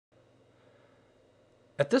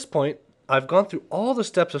At this point, I've gone through all the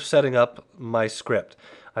steps of setting up my script.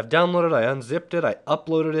 I've downloaded, I unzipped it, I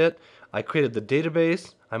uploaded it, I created the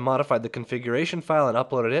database, I modified the configuration file and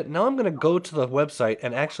uploaded it. Now I'm going to go to the website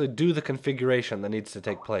and actually do the configuration that needs to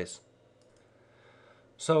take place.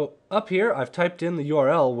 So up here, I've typed in the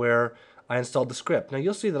URL where I installed the script. Now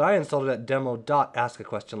you'll see that I installed it at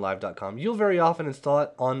demo.askaquestionlive.com. You'll very often install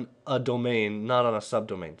it on a domain, not on a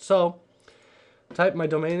subdomain. So type my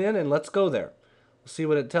domain in and let's go there. We'll see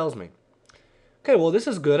what it tells me. Okay, well this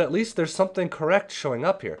is good. At least there's something correct showing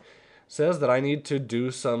up here. It says that I need to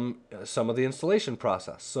do some of the installation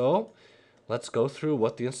process. So let's go through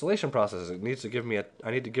what the installation process is. It needs to give me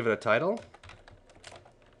I need to give it a title.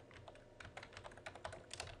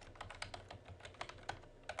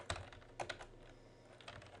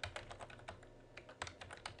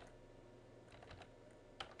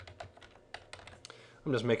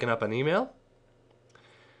 I'm just making up an email.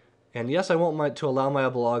 And yes, I want to allow my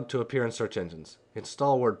blog to appear in search engines.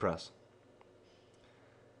 Install WordPress.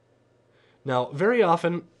 Now, very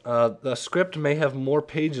often, the script may have more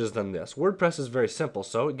pages than this. WordPress is very simple,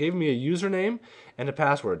 so it gave me a username and a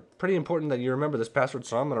password. Pretty important that you remember this password,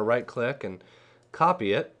 so I'm going to right-click and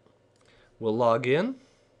copy it. We'll log in.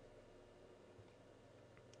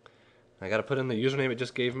 I got to put in the username it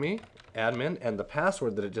just gave me, admin, and the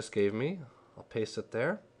password that it just gave me. I'll paste it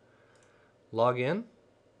there. Log in.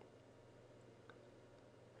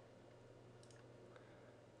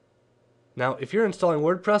 Now, if you're installing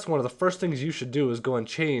WordPress, one of the first things you should do is go and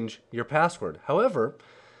change your password. However,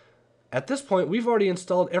 at this point, we've already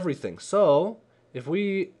installed everything. So, if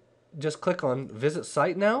we just click on Visit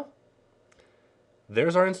Site now,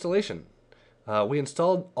 there's our installation. We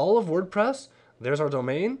installed all of WordPress. There's our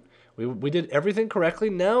domain. We did everything correctly.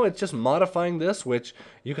 Now it's just modifying this, which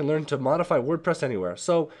you can learn to modify WordPress anywhere.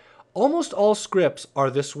 So almost all scripts are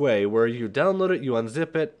this way, where you download it, you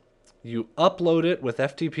unzip it, you upload it with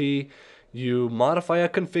FTP, you modify a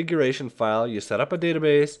configuration file, you set up a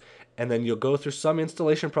database, and then you'll go through some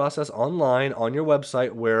installation process online on your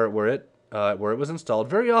website where it was installed.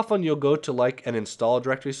 Very often you'll go to like an install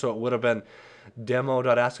directory, so it would have been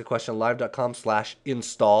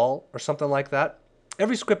demo.askaquestionlive.com/install or something like that.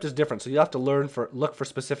 Every script is different, so you have to look for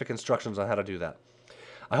specific instructions on how to do that.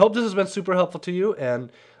 I hope this has been super helpful to you,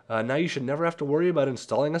 and now you should never have to worry about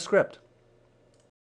installing a script.